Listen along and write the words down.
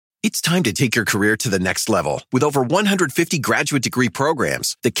It's time to take your career to the next level. With over 150 graduate degree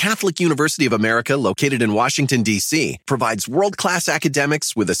programs, the Catholic University of America, located in Washington, D.C., provides world-class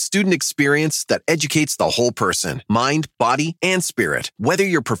academics with a student experience that educates the whole person, mind, body, and spirit. Whether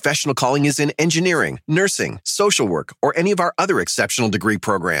your professional calling is in engineering, nursing, social work, or any of our other exceptional degree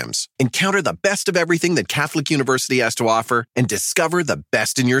programs, encounter the best of everything that Catholic University has to offer and discover the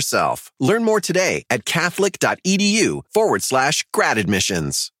best in yourself. Learn more today at catholic.edu/grad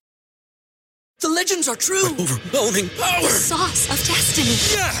admissions. The legends are true. Overwhelming power! The sauce of destiny.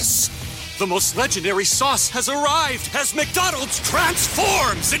 Yes! The most legendary sauce has arrived as McDonald's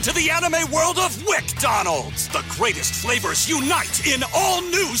transforms into the anime world of WickDonald's. The greatest flavors unite in all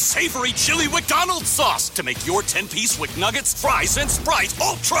new savory chili McDonald's sauce to make your 10-piece Wick Nuggets, fries, and Sprite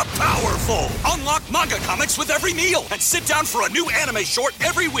ultra-powerful. Unlock manga comics with every meal and sit down for a new anime short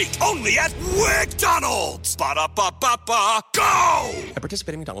every week only at WickDonald's. Ba-da-ba-ba-ba, go! At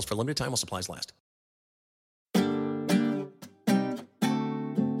participating McDonald's for a limited time while supplies last.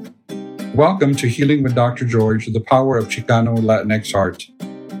 Welcome to Healing with Dr. George, the power of Chicano Latinx art.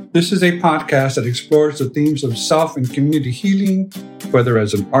 This is a podcast that explores the themes of self and community healing, whether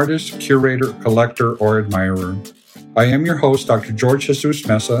as an artist, curator, collector, or admirer. I am your host, Dr. George Jesus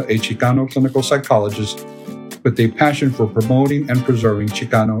Mesa, a Chicano clinical psychologist with a passion for promoting and preserving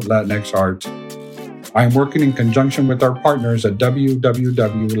Chicano Latinx art. I am working in conjunction with our partners at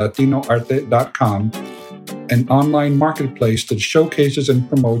www.latinoarte.com, an online marketplace that showcases and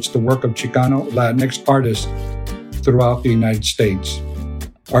promotes the work of Chicano Latinx artists throughout the United States.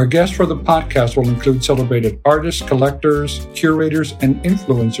 Our guests for the podcast will include celebrated artists, collectors, curators, and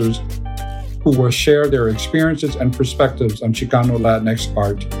influencers who will share their experiences and perspectives on Chicano Latinx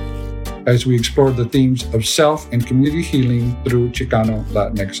art as we explore the themes of self and community healing through Chicano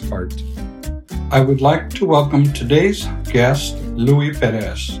Latinx art. I would like to welcome today's guest, Louie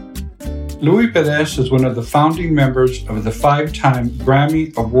Perez. Louie Perez is one of the founding members of the 5-time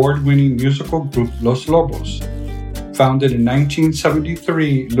Grammy Award-winning musical group Los Lobos. Founded in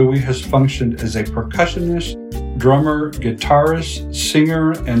 1973, Louie has functioned as a percussionist, drummer, guitarist,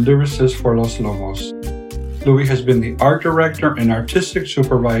 singer, and lyricist for Los Lobos. Louie has been the art director and artistic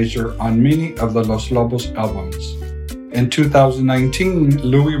supervisor on many of the Los Lobos albums. In 2019,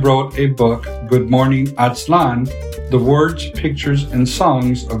 Louie wrote a book, Good Morning Aztlan, The Words, Pictures, and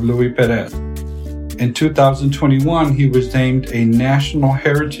Songs of Louie Perez. In 2021, he was named a National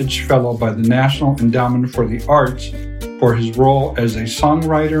Heritage Fellow by the National Endowment for the Arts for his role as a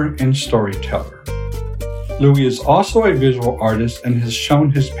songwriter and storyteller. Louie is also a visual artist and has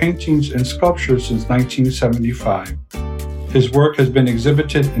shown his paintings and sculptures since 1975. His work has been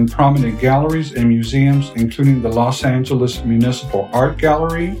exhibited in prominent galleries and museums, including the Los Angeles Municipal Art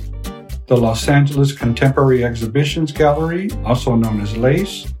Gallery, the Los Angeles Contemporary Exhibitions Gallery, also known as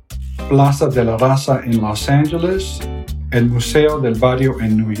LACE, Plaza de la Raza in Los Angeles, El Museo del Barrio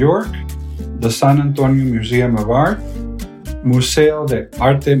in New York, the San Antonio Museum of Art, Museo de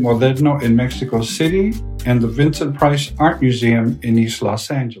Arte Moderno in Mexico City, and the Vincent Price Art Museum in East Los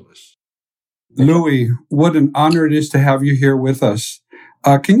Angeles. Louie, what an honor it is to have you here with us.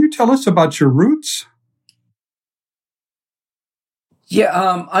 Can you tell us about your roots?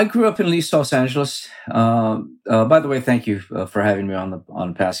 Yeah, I grew up in East Los Angeles. By the way, thank you for having me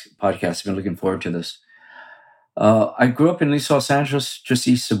on past podcast. I've been looking forward to this. I grew up in East Los Angeles, just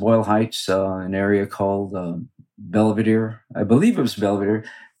east of Boyle Heights, an area called Belvedere. I believe it was Belvedere.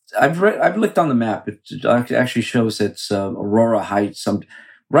 I've looked on the map. It actually shows it's Aurora Heights,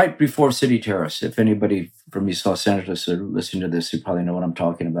 right before City Terrace. If anybody from East Los Angeles are listening to this, you probably know what I'm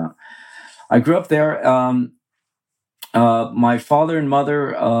talking about. I grew up there. My father and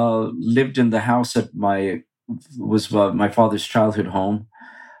mother lived in the house that was my father's childhood home.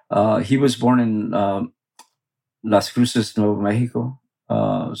 He was born in Las Cruces, Nuevo Mexico.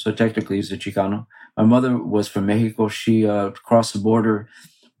 So technically he's a Chicano. My mother was from Mexico. She crossed the border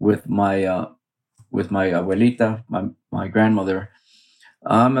with my abuelita, my grandmother.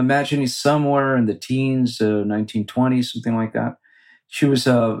 I'm imagining somewhere in the teens, 1920s, something like that. She was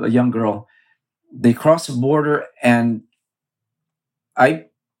a young girl. They crossed the border, and I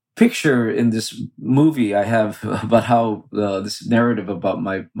picture in this movie I have about how this narrative about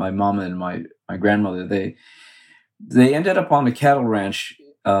my mom and my grandmother, they ended up on a cattle ranch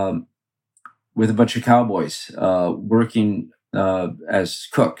with a bunch of cowboys working as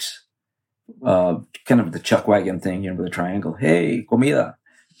cooks. Kind of the chuck wagon thing, with the triangle. Hey, comida,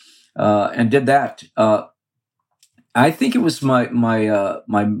 and did that. I think it was my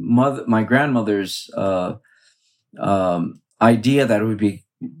grandmother's idea that it would be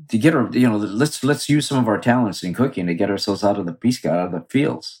to get our, let's use some of our talents in cooking to get ourselves out of the pisca, out of the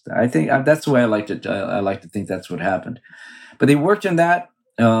fields. I think that's the way I like to. I like to think that's what happened. But they worked in that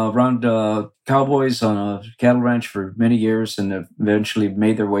around cowboys on a cattle ranch for many years, and eventually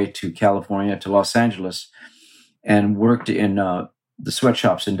made their way to California, to Los Angeles, and worked in the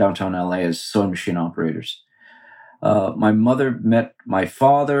sweatshops in downtown LA as sewing machine operators. My mother met my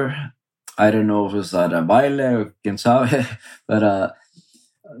father. I don't know if it was at a baile or quien sabe, but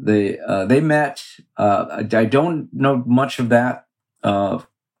they met. I don't know much of that.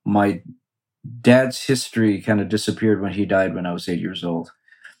 My dad's history kind of disappeared when he died when I was 8 years old.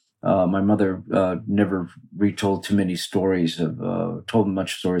 My mother never retold too many stories told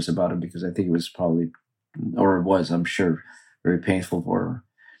much stories about him, because I think it was probably, or it was, I'm sure, very painful for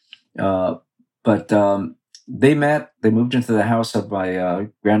her. But they met. They moved into the house of my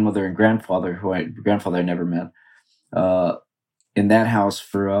grandmother and grandfather, grandfather I never met. In that house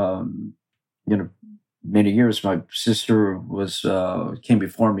for many years. My sister came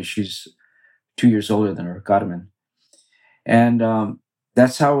before me. She's 2 years older than her, Carmen, and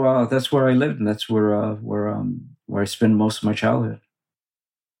that's where I lived, and that's where I spent most of my childhood.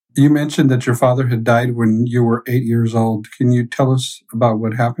 You mentioned that your father had died when you were 8 years old. Can you tell us about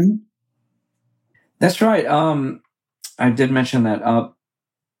what happened? That's right. I did mention that.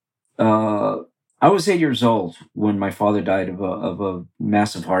 I was 8 years old when my father died of a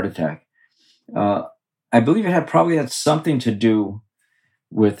massive heart attack. I believe it probably had something to do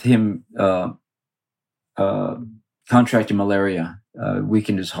with him contracting malaria,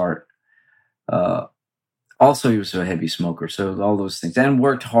 weakened his heart. Also, he was a heavy smoker, so all those things, and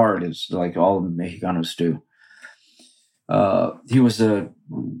worked hard, as like all Mexicanos do. He was a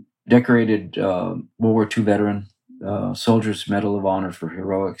decorated World War II veteran, Soldier's Medal of Honor for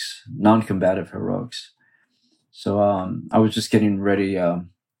heroics, non-combative heroics. So I was just getting ready a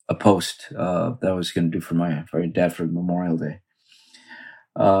post that I was going to do for my dad for Memorial Day.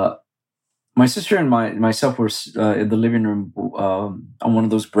 My sister and myself were in the living room on one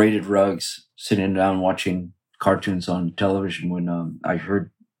of those braided rugs, sitting down watching cartoons on television, when I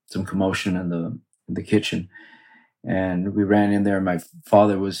heard some commotion in the kitchen, and we ran in there. My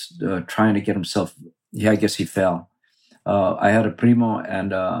father was trying to get himself. I guess he fell. I had a primo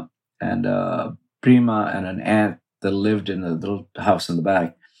and prima and an aunt that lived in the little house in the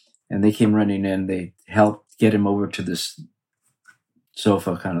back, and they came running in. They helped get him over to this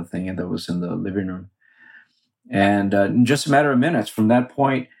sofa kind of thing, and that was in the living room. And in just a matter of minutes, from that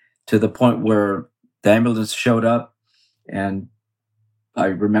point to the point where the ambulance showed up, and I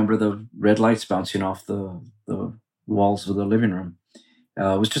remember the red lights bouncing off the walls of the living room.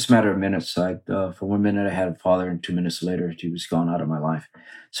 It was just a matter of minutes. For 1 minute I had a father, and 2 minutes later he was gone out of my life.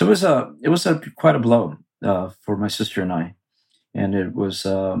 So it was quite a blow for my sister and I, and it was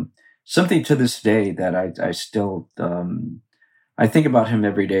something to this day that I still. I think about him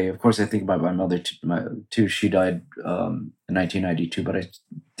every day. Of course, I think about my mother too. She died in 1992, but I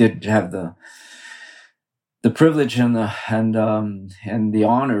did have the privilege and the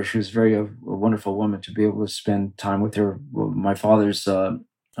honor. She was a wonderful woman, to be able to spend time with her. My father's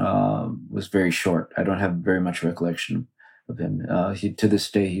was very short. I don't have very much recollection of him. To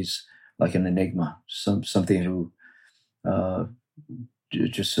this day, he's like an enigma, something who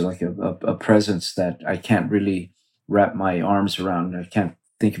just like a presence that I can't really wrap my arms around. I can't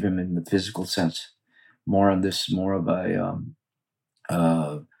think of him in the physical sense. More of a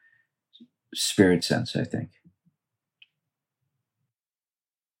spirit sense, I think.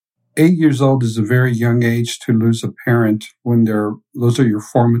 8 years old is a very young age to lose a parent when those are your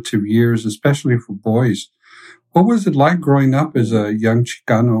formative years, especially for boys. What was it like growing up as a young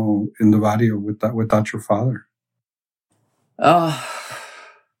Chicano in the barrio without your father?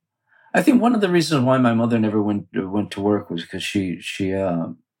 I think one of the reasons why my mother never went to work was because she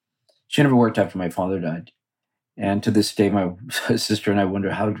never worked after my father died, and to this day, my sister and I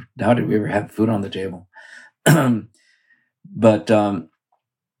wonder how did we ever have food on the table. But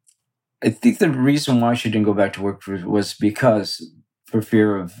I think the reason why she didn't go back to work was because for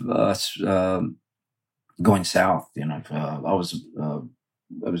fear of us going south. I was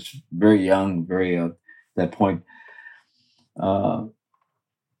very young, very at that point.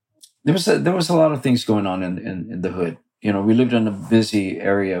 There was a lot of things going on in the hood. We lived in a busy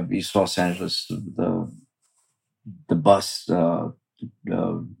area of East Los Angeles. The bus,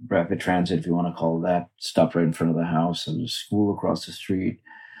 rapid transit, if you want to call it that, stopped right in front of the house, and the school across the street.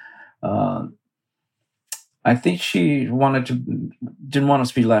 I think she didn't want us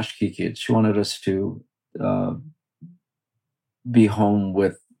to be latchkey kids. She wanted us to be home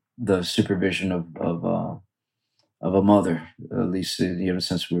with the supervision of a mother, at least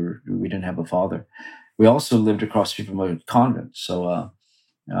since we didn't have a father. We also lived across the street from a convent, so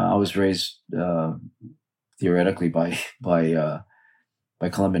I was raised theoretically by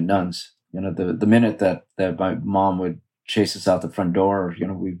Colombian nuns. The minute that my mom would chase us out the front door,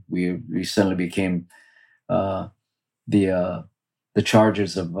 we suddenly became the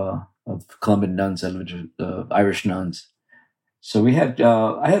charges of Colombian nuns, Irish nuns. So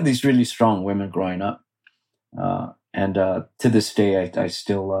I had these really strong women growing up, and to this day, I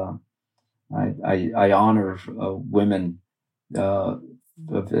still I honor women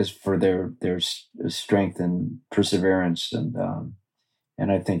as for their strength and perseverance, and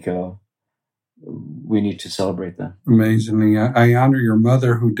I think we need to celebrate that. Amazingly, I honor your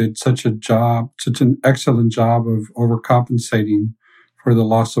mother, who did such an excellent job of overcompensating for the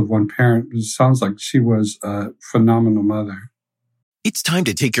loss of one parent. It sounds like she was a phenomenal mother. It's time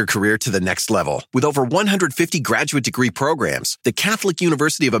to take your career to the next level. With over 150 graduate degree programs, the Catholic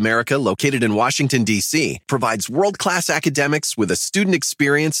University of America, located in Washington, D.C., provides world-class academics with a student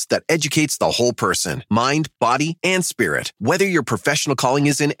experience that educates the whole person, mind, body, and spirit. Whether your professional calling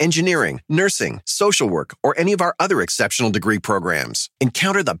is in engineering, nursing, social work, or any of our other exceptional degree programs,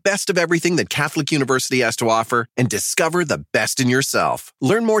 encounter the best of everything that Catholic University has to offer and discover the best in yourself.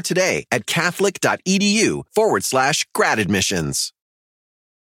 Learn more today at catholic.edu/grad admissions.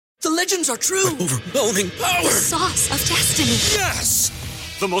 The legends are true. Overwhelming power! The sauce of destiny. Yes!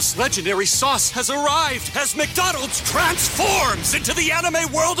 The most legendary sauce has arrived as McDonald's transforms into the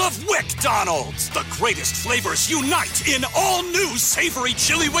anime world of WickDonald's. The greatest flavors unite in all new savory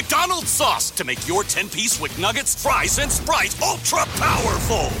chili McDonald's sauce to make your 10-piece Wick Nuggets, fries, and Sprite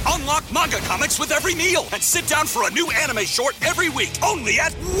ultra-powerful. Unlock manga comics with every meal and sit down for a new anime short every week only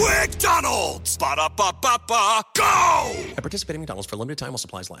at WickDonald's. Ba-da-ba-ba-ba, go! At participating McDonald's for a limited time while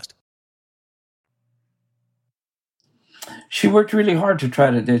supplies last. She worked really hard to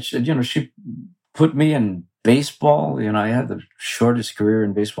try to, she put me in baseball. I had the shortest career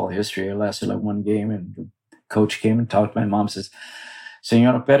in baseball history. I lasted like one game, and the coach came and talked to my mom, says,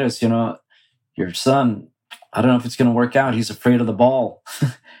 "Senora Perez, your son, I don't know if it's going to work out. He's afraid of the ball."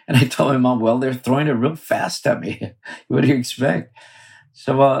 And I told my mom, "Well, they're throwing it real fast at me. What do you expect?"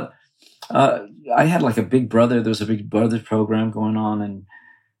 So I had like a Big Brother. There was a Big Brother program going on, and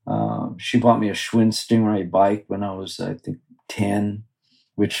she bought me a Schwinn Stingray bike when I was, I think, 10.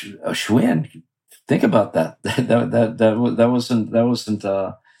 Which a Schwinn, think about that. That wasn't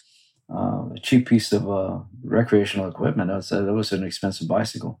a cheap piece of recreational equipment. That was an expensive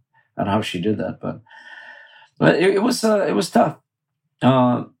bicycle. I don't know how she did that, but it was tough.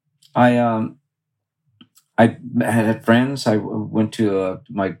 I had friends. I went to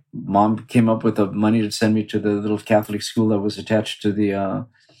my mom came up with the money to send me to the little Catholic school that was attached to the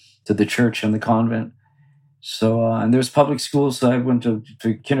church and the convent. So and there was public schools. So I went to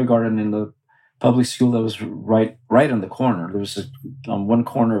kindergarten in the public school that was right on the corner. There was on one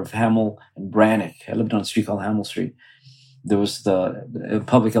corner of Hamel and Brannock. I lived on a street called Hamel Street. There was the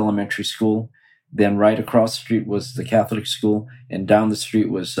public elementary school. Then right across the street was the Catholic school, and down the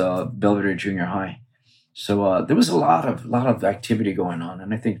street was Belvedere Junior High. So there was a lot of activity going on,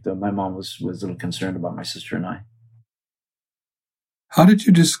 and I think that my mom was a little concerned about my sister and I. How did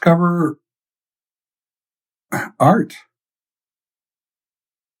you discover art?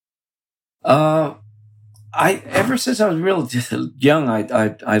 Ever since I was real young,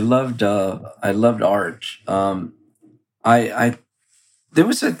 I loved art. There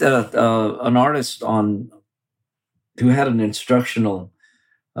was an artist who had an instructional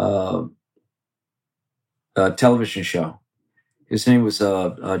television show. His name was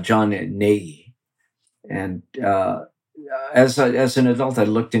John Nagy, and as an adult, I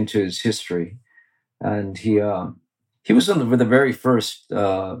looked into his history, and he was with the very first.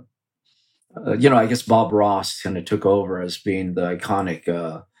 I guess Bob Ross kind of took over as being the iconic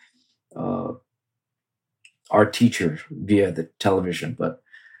art teacher via the television, but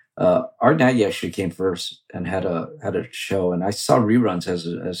Art Nagy actually came first and had a show, and I saw reruns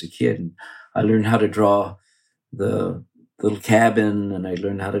as a kid, and I learned how to draw the little cabin, and I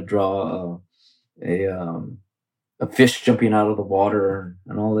learned how to draw a fish jumping out of the water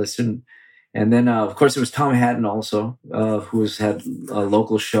and all this, and then of course there was Tom Hatton also, who had a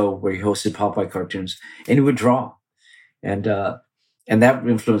local show where he hosted Popeye cartoons, and he would draw, and that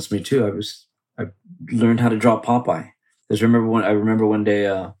influenced me too. I learned how to draw Popeye. I remember one day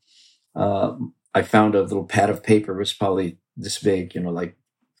I found a little pad of paper. It was probably this big, like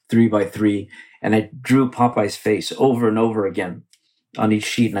 3 by 3, and I drew Popeye's face over and over again on each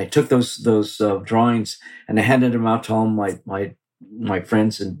sheet. And I took those drawings and I handed them out to all my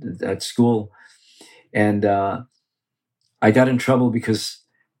friends at school. And I got in trouble because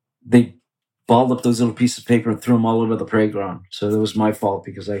they balled up those little pieces of paper and threw them all over the playground. So it was my fault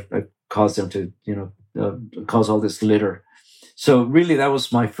because I caused them to, cause all this litter. So really, that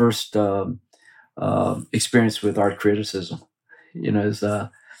was my first experience with art criticism. Is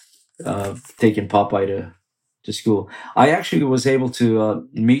taking Popeye to school. I actually was able to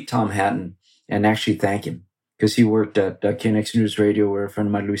meet Tom Hatton and actually thank him because he worked at KNX News Radio, where a friend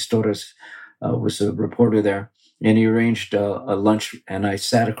of mine, Luis Torres, was a reporter there. And he arranged a lunch, and I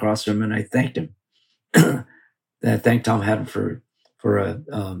sat across from him and I thanked him. And I thanked Tom Hatton for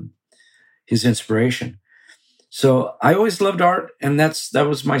his inspiration. So I always loved art, and that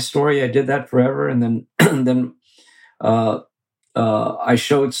was my story. I did that forever, and then then I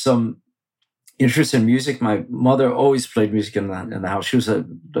showed some interest in music. My mother always played music in the house. She was a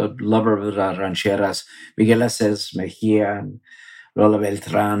lover of the rancheras, Miguel Acez, Mejia, and Lola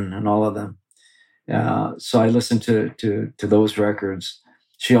Beltran, and all of them. So I listened to those records.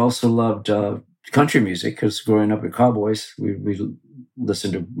 She also loved country music because growing up with cowboys, we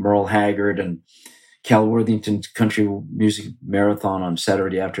listened to Merle Haggard and Cal Worthington's country music marathon on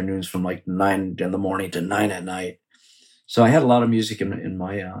Saturday afternoons from like 9 in the morning to 9 at night. So I had a lot of music in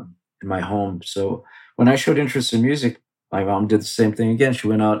my home. So when I showed interest in music, my mom did the same thing again. She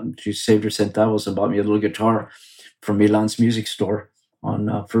went out and she saved her centavos and bought me a little guitar from Milan's music store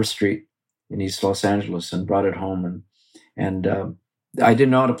on First Street in East Los Angeles and brought it home. And I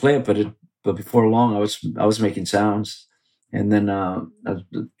didn't know how to play it, but before long I was making sounds. And then I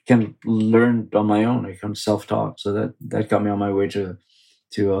kind of learned on my own. I kind of self-taught. So that got me on my way to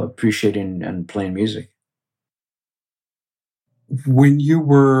appreciating and playing music. When you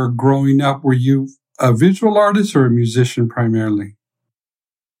were growing up, were you a visual artist or a musician primarily?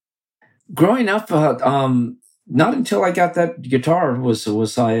 Growing up, not until I got that guitar was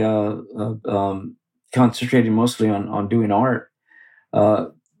I concentrating mostly on doing art,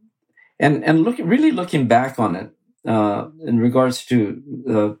 and looking back on it in regards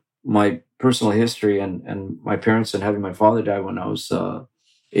to my personal history and my parents and having my father die when I was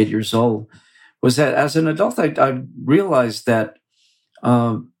 8 years old, was that as an adult I realized that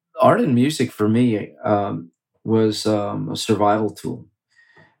art and music for me was a survival tool.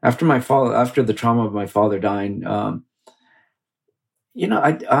 After the trauma of my father dying, I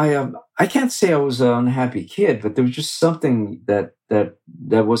can't say I was an unhappy kid, but there was just something that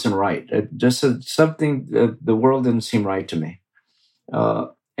wasn't right. Something the world didn't seem right to me,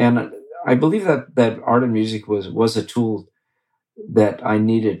 and I believe that art and music was a tool that I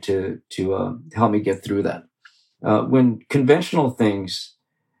needed to help me get through that. When conventional things,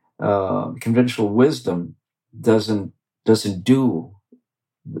 conventional wisdom doesn't do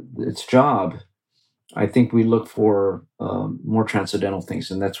its job, I think we look for more transcendental things,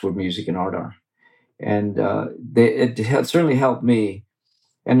 and that's what music and art are. And it certainly helped me,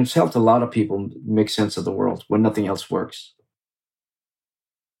 and it's helped a lot of people make sense of the world when nothing else works.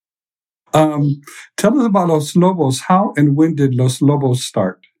 Tell us about Los Lobos. How and when did Los Lobos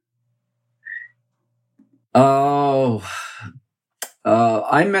start? Oh,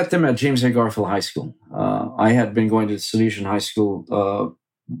 I met them at James A. Garfield High School. I had been going to Salesian High School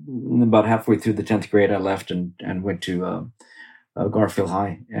about halfway through the 10th grade. I left and went to Garfield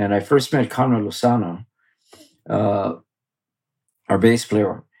High. And I first met Conrad Lozano, our bass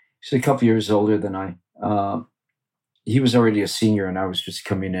player. He's a couple years older than I. He was already a senior, and I was just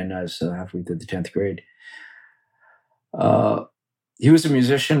coming in as halfway through the 10th grade. He was a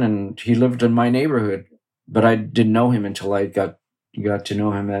musician, and he lived in my neighborhood, but I didn't know him until I got to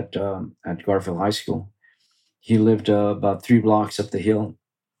know him at Garfield High School. He lived about 3 blocks up the hill,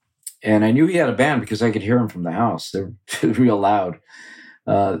 and I knew he had a band because I could hear him from the house. They're real loud.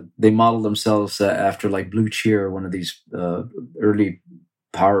 They modeled themselves after like Blue Cheer, one of these early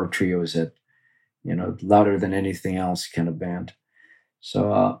power trios that, louder than anything else kind of band.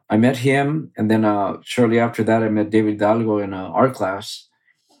 So I met him, and then shortly after that, I met David Hidalgo in art class,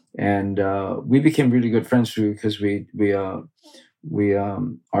 and we became really good friends because we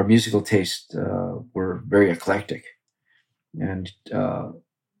our musical tastes were very eclectic, and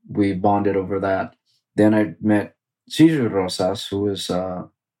we bonded over that. Then I met Cesar Rosas, who was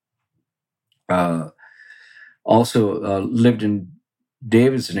also lived in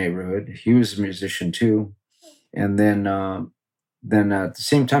David's neighborhood. He was a musician too. And then at the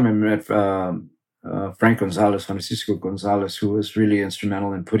same time, I met Francisco Gonzalez, who was really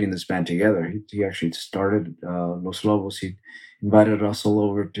instrumental in putting this band together. He actually started Los Lobos. He invited us all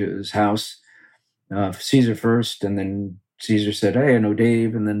over to his house. Cesar first, and then Cesar said, "Hey, I know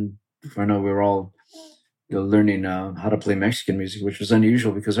Dave." And then I know we were all learning how to play Mexican music, which was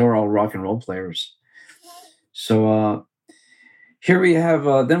unusual because they were all rock and roll players. So here we have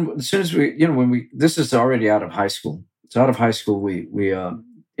then as soon as we this is already out of high school. So out of high school we're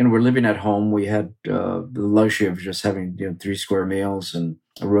living at home. We had the luxury of just having 3 square meals and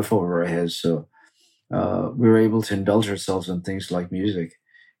a roof over our heads. So we were able to indulge ourselves in things like music.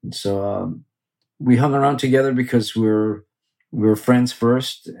 And so we hung around together because we were friends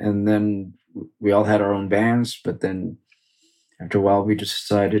first, and then we all had our own bands. But then after a while, we just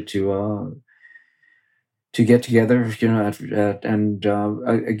decided to get together, at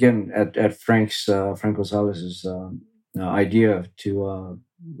Frank Gonzalez's idea to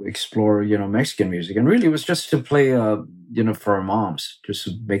explore, Mexican music, and really it was just to play, for our moms, just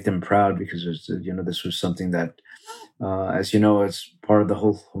to make them proud, because this was something that, as you know, it's part of the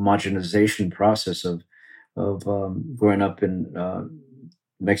whole homogenization process of growing up in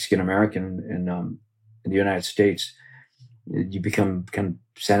Mexican American in the United States. You become kind of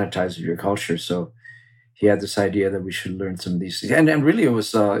sanitized with your culture, so he had this idea that we should learn some of these things, and really it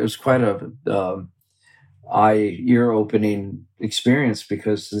was quite a ear opening experience,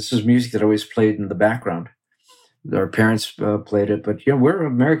 because this is music that always played in the background. Our parents played it, but we're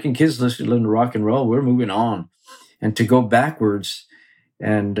American kids listening to rock and roll. We're moving on, and to go backwards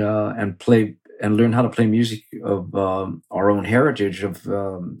and play and learn how to play music of our own heritage, of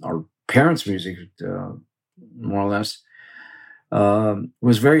our parents' music, more or less.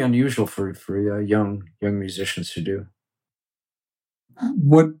 Was very unusual for young musicians to do.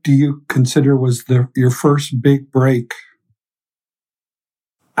 What do you consider was your first big break?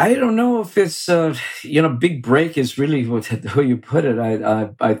 I don't know if it's big break is really how you put it.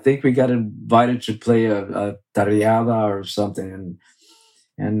 I think we got invited to play a tardeada or something,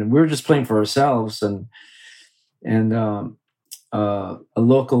 and we were just playing for ourselves, and a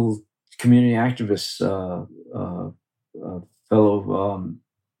local community activist, fellow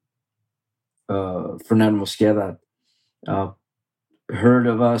Fernando Mosqueda,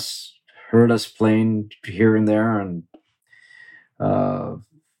 heard us playing here and there, and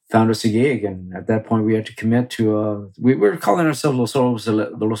found us a gig. And at that point, we had to commit to. We were calling ourselves Los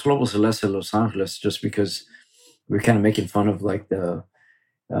Lobos Celeste Los Angeles, just because we were kind of making fun of like the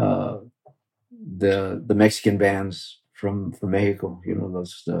Mexican bands from Mexico.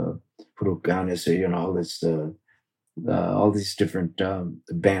 Those Huracanes, all these different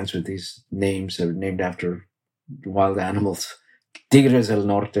bands with these names that are named after wild animals, Tigres del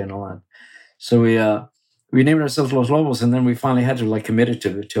Norte and all that. So we named ourselves Los Lobos, and then we finally had to commit it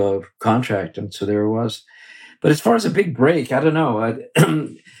to a contract, and so there it was. But as far as a big break, I don't know.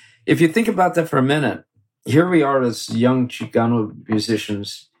 If you think about that for a minute, here we are as young Chicano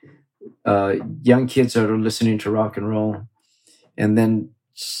musicians, young kids that are listening to rock and roll, and then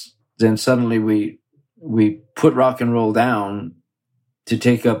suddenly we put rock and roll down to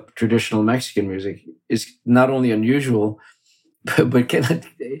take up traditional Mexican music. Is not only unusual, but kind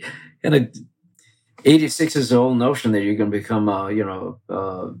of 86 is the whole notion that you're going to become a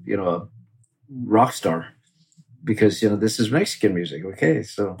rock star, because this is Mexican music. Okay,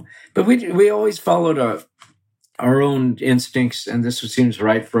 so but we always followed our own instincts, and this seems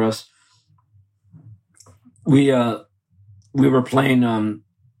right for us. We were playing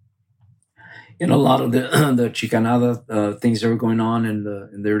in a lot of the Chicanada things that were going on in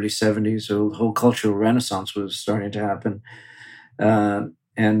the early 70s. So the whole cultural renaissance was starting to happen, and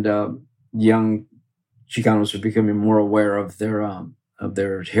young Chicanos were becoming more aware of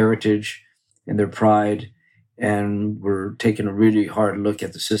their heritage and their pride, and were taking a really hard look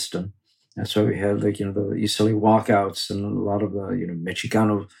at the system. That's why we had the East LA walkouts, and a lot of the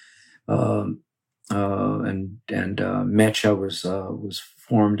Mexicano and Mecha was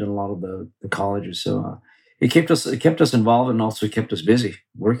formed in a lot of the colleges. So it kept us involved, and also kept us busy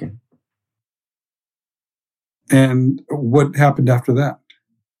working. And what happened after that?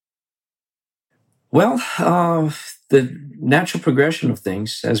 Well, the natural progression of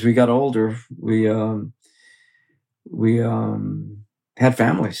things, as we got older, we had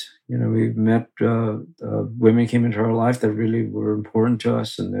families. We met women came into our life that really were important to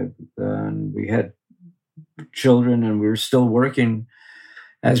us, and we had children, and we were still working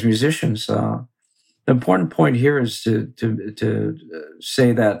as musicians. The important point here is to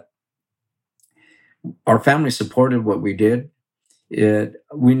say that our family supported what we did.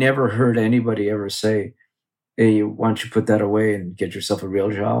 We never heard anybody ever say, "Hey, why don't you put that away and get yourself a real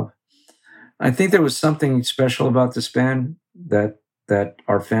job?" I think there was something special about this band that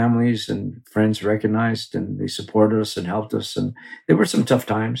our families and friends recognized, and they supported us and helped us. And there were some tough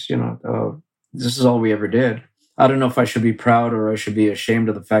times. This is all we ever did. I don't know if I should be proud or I should be ashamed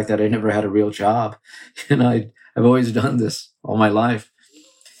of the fact that I never had a real job. I've always done this all my life.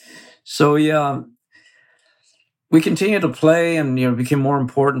 So yeah. we continued to play, and it became more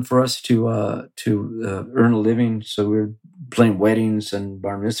important for us to earn a living. So we were playing weddings and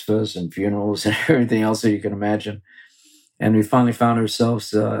bar mitzvahs and funerals and everything else that you can imagine. And we finally found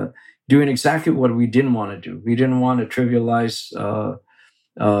ourselves doing exactly what we didn't want to do. We didn't want to trivialize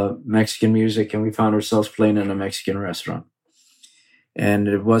Mexican music, and we found ourselves playing in a Mexican restaurant. And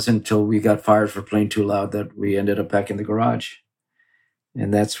it wasn't until we got fired for playing too loud that we ended up back in the garage.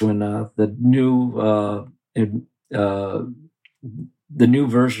 And that's when the new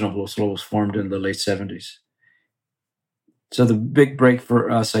version of Los Lobos formed in the late 70s. So the big break for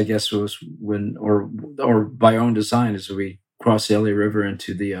us, I guess, was when, or by our own design, is we crossed the LA River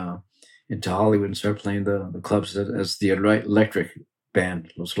into Hollywood and started playing the clubs as the electric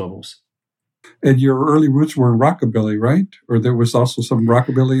band, Los Lobos. And your early roots were in rockabilly, right? Or there was also some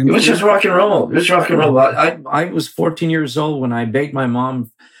rockabilly in it? Was just rock and roll. It was rock and roll. I was 14 years old when I begged my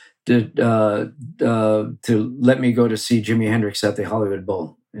mom to let me go to see Jimi Hendrix at the Hollywood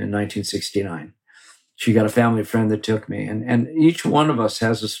Bowl in 1969. She got a family friend that took me, and each one of us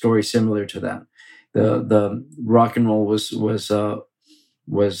has a story similar to that. The rock and roll was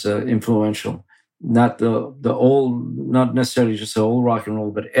influential. Not the old, not necessarily just the old rock and roll,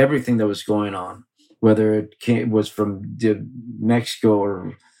 but everything that was going on, whether it was from Mexico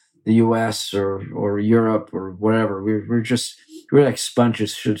or the U.S. or Europe or whatever. We were like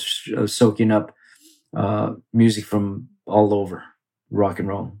sponges soaking up music from all over, rock and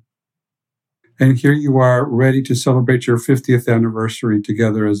roll. And here you are, ready to celebrate your 50th anniversary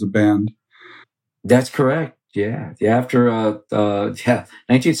together as a band. That's correct. Yeah. After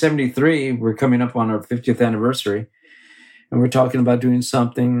 1973, we're coming up on our 50th anniversary, and we're talking about doing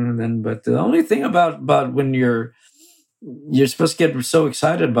something. But the only thing about when you're supposed to get so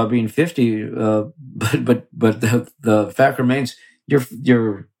excited about being 50, but the fact remains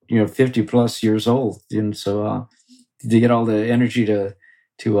you're 50 plus years old, and so to get all the energy to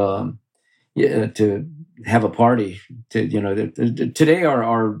have a party. Today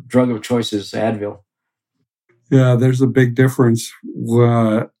our drug of choice is Advil. Yeah, there's a big difference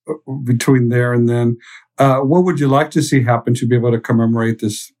between there and then. What would you like to see happen to be able to commemorate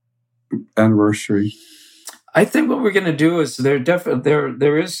this anniversary? I think what we're going to do is there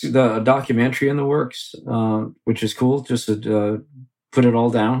is a documentary in the works, which is cool, just to put it all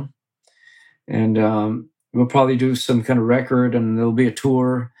down. And we'll probably do some kind of record, and there'll be a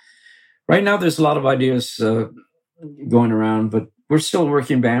tour. Right now, there's a lot of ideas going around, but we're still a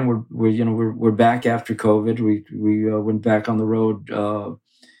working band. We're back after COVID. We went back on the road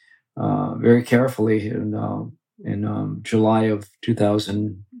very carefully in July of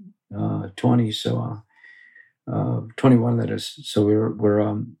 2020. So 21, that is. So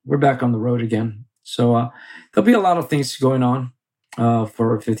we're back on the road again. So there'll be a lot of things going on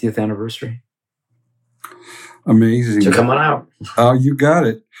for our 50th anniversary. Amazing. So come on out. You got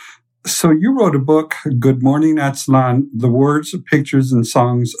it. So you wrote a book, Good Morning Aztlan, The Words, Pictures, and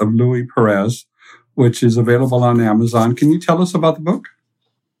Songs of Louie Perez, which is available on Amazon. Can you tell us about the book?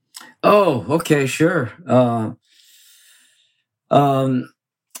 Oh, okay, sure. I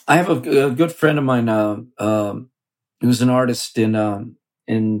have a good friend of mine who's an artist in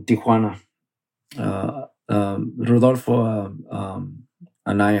Tijuana, Rodolfo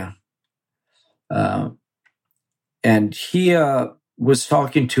Anaya. And he was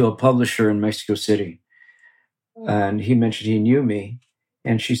talking to a publisher in Mexico City, and he mentioned he knew me,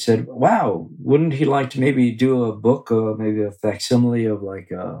 and she said, "Wow, wouldn't he like to maybe do a book, maybe a facsimile of like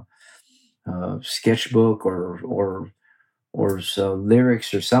a sketchbook or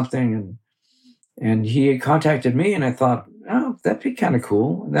lyrics or something?" And he had contacted me, and I thought, oh, that'd be kind of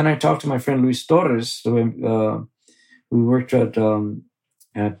cool. And then I talked to my friend Luis Torres, who worked at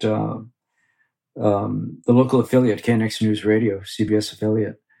the local affiliate, KNX News Radio, CBS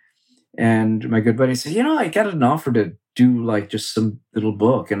affiliate. And my good buddy said, I got an offer to do like just some little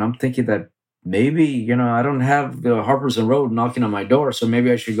book. And I'm thinking that maybe, I don't have the Harper's and Road knocking on my door, so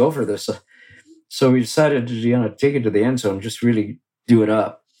maybe I should go for this. So we decided to, take it to the end zone, just really do it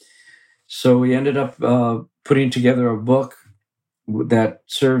up. So we ended up putting together a book that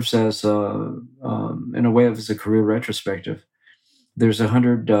serves as, in a way, as a career retrospective. There's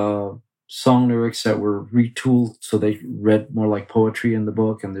 100 song lyrics that were retooled so they read more like poetry in the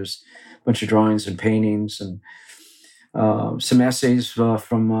book, and there's a bunch of drawings and paintings and some essays from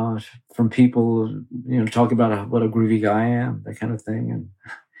people, talking about what a groovy guy I am, that kind of thing. And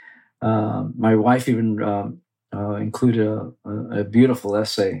my wife even included a beautiful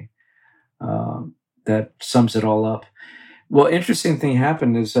essay that sums it all up. Well, interesting thing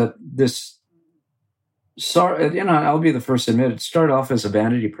happened is that this. I'll be the first to admit it started off as a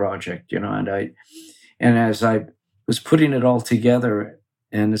vanity project, and as I was putting it all together,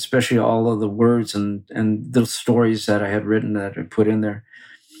 and especially all of the words and the stories that I had written that I put in there,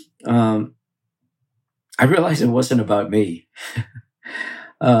 I realized it wasn't about me.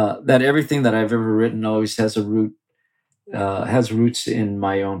 That everything that I've ever written always has has roots in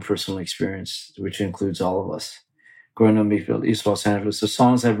my own personal experience, which includes all of us. Growing up in East Los Angeles, the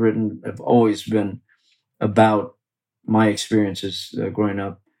songs I've written have always been about my experiences growing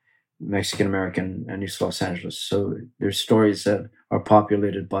up Mexican American and East Los Angeles. So there's stories that are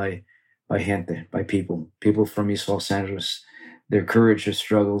populated by gente, by people from East Los Angeles, their courage, their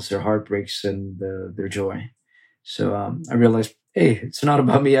struggles, their heartbreaks, and their joy. So I realized, hey, it's not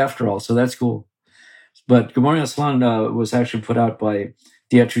about me after all. So that's cool. But Good Morning Aslan was actually put out by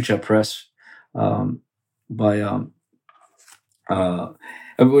Tia Chucha Press,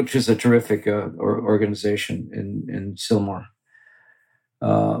 which is a terrific organization in Silmar.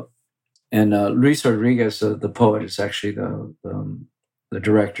 And Luis Rodriguez, the poet, is actually the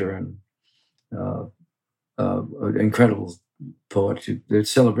director and an incredible poet. They're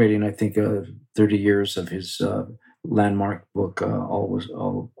celebrating, I think, 30 years of his landmark book,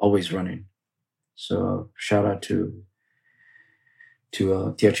 Always Running. So shout out to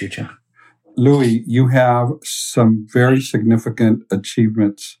Tia Chucha. Louie, you have some very significant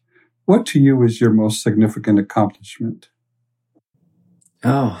achievements. What to you is your most significant accomplishment?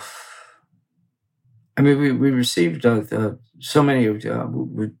 Oh, I mean, we received so many.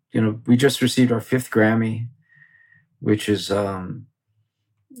 We just received our 5th Grammy, which is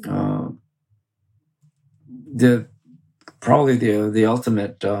probably the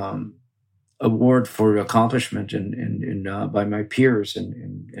ultimate award for accomplishment in by my peers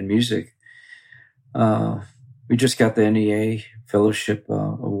in music. We just got the NEA Fellowship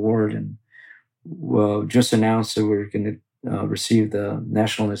Award, and just announced that we're going to receive the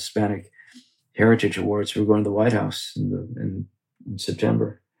National Hispanic Heritage Awards. We're going to the White House in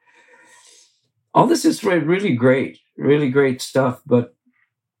September. All this is really great stuff. But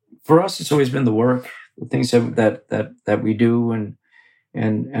for us, it's always been the work, the things that we do, and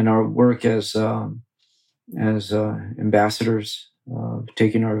our work as ambassadors,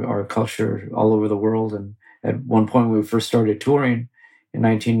 taking our culture all over the world. And at one point, when we first started touring in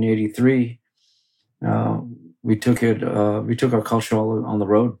 1983, we took our culture all on the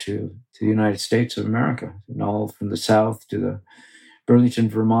road to the United States of America, and all from the South to the Burlington,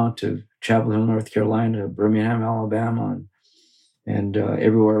 Vermont, to Chapel Hill, North Carolina, to Birmingham, Alabama, and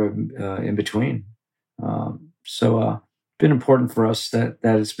everywhere in between. So been important for us. That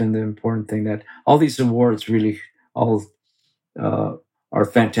has been the important thing. That all these awards really all are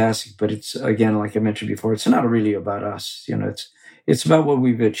fantastic, but it's, again, like I mentioned before, it's not really about us. It's about what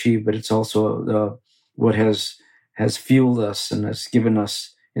we've achieved, but it's also what has fueled us and has given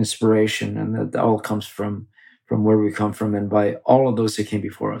us inspiration, and that all comes from where we come from and by all of those that came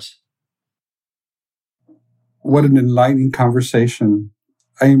before us. What an enlightening conversation.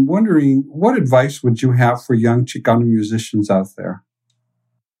 I am wondering, what advice would you have for young Chicano musicians out there?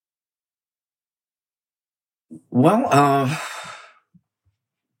 Well,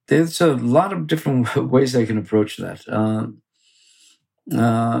 there's a lot of different ways I can approach that.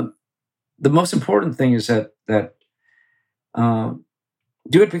 The most important thing is that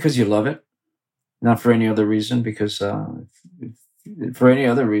do it because you love it, not for any other reason, because for any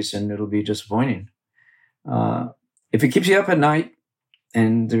other reason, it'll be disappointing. If it keeps you up at night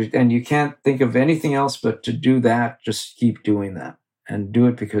and you can't think of anything else but to do that, just keep doing that and do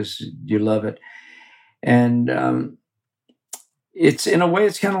it because you love it. And it's, in a way,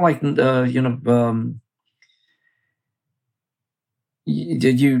 it's kind of like,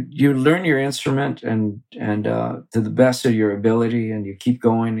 you learn your instrument and to the best of your ability, and you keep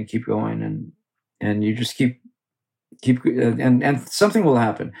going and you just keep and something will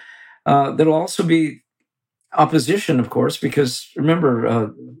happen. There'll also be opposition, of course, because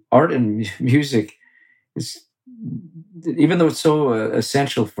remember, art and music is, even though it's so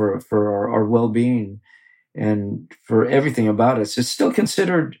essential for our well-being and for everything about us, it's still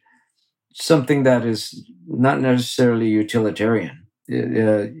considered something that is not necessarily utilitarian.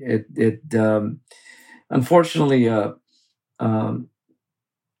 Unfortunately,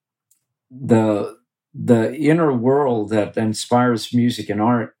 the inner world that inspires music and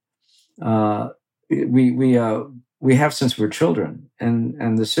art, we have since we're children,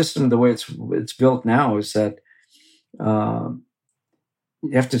 and the system, the way it's built now, is that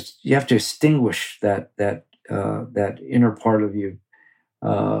you have to extinguish that inner part of you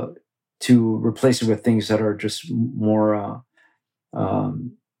to replace it with things that are just more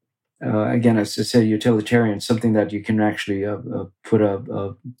again, as I said, utilitarian, something that you can actually put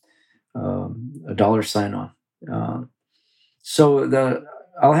a dollar sign on. So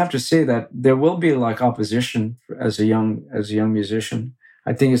I'll have to say that there will be like opposition as a young musician.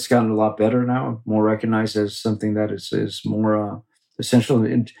 I think it's gotten a lot better now, more recognized as something that is more essential.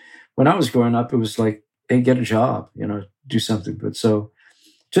 And when I was growing up, it was like, hey, get a job, do something. But so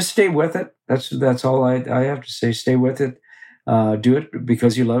just stay with it. That's all I have to say. Stay with it. Do it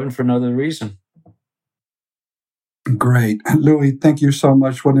because you love it for another reason. Great. Louie, thank you so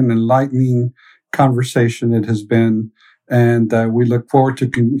much. What an enlightening conversation it has been. And we look forward to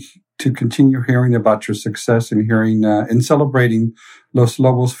continue hearing about your success and hearing and celebrating Los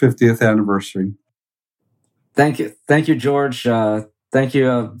Lobos' 50th anniversary. Thank you, George. Thank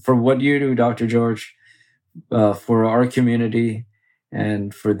you for what you do, Dr. George, for our community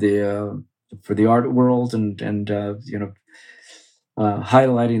and for the art world, and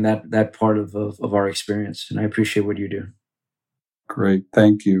highlighting that part of our experience. And I appreciate what you do. Great,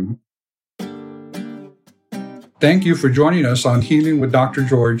 thank you. Thank you for joining us on Healing with Dr.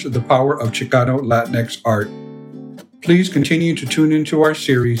 George, the Power of Chicano Latinx Art. Please continue to tune into our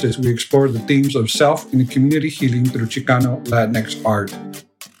series as we explore the themes of self and community healing through Chicano Latinx art.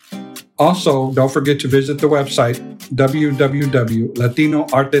 Also, don't forget to visit the website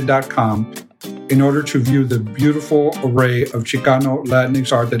www.latinoarte.com in order to view the beautiful array of Chicano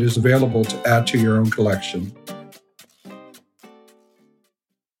Latinx art that is available to add to your own collection.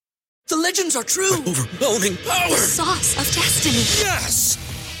 The legends are true. Overwhelming power! The sauce of destiny. Yes!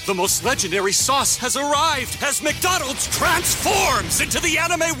 The most legendary sauce has arrived as McDonald's transforms into the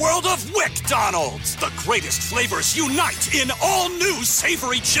anime world of WickDonald's. The greatest flavors unite in all new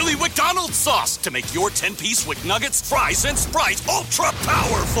savory chili McDonald's sauce to make your 10-piece Wick Nuggets, fries, and Sprite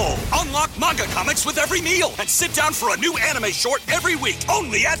ultra-powerful. Unlock manga comics with every meal and sit down for a new anime short every week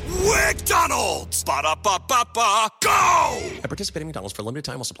only at WickDonald's. Ba-da-ba-ba-ba, go! At participating McDonald's for a limited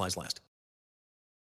time while supplies last.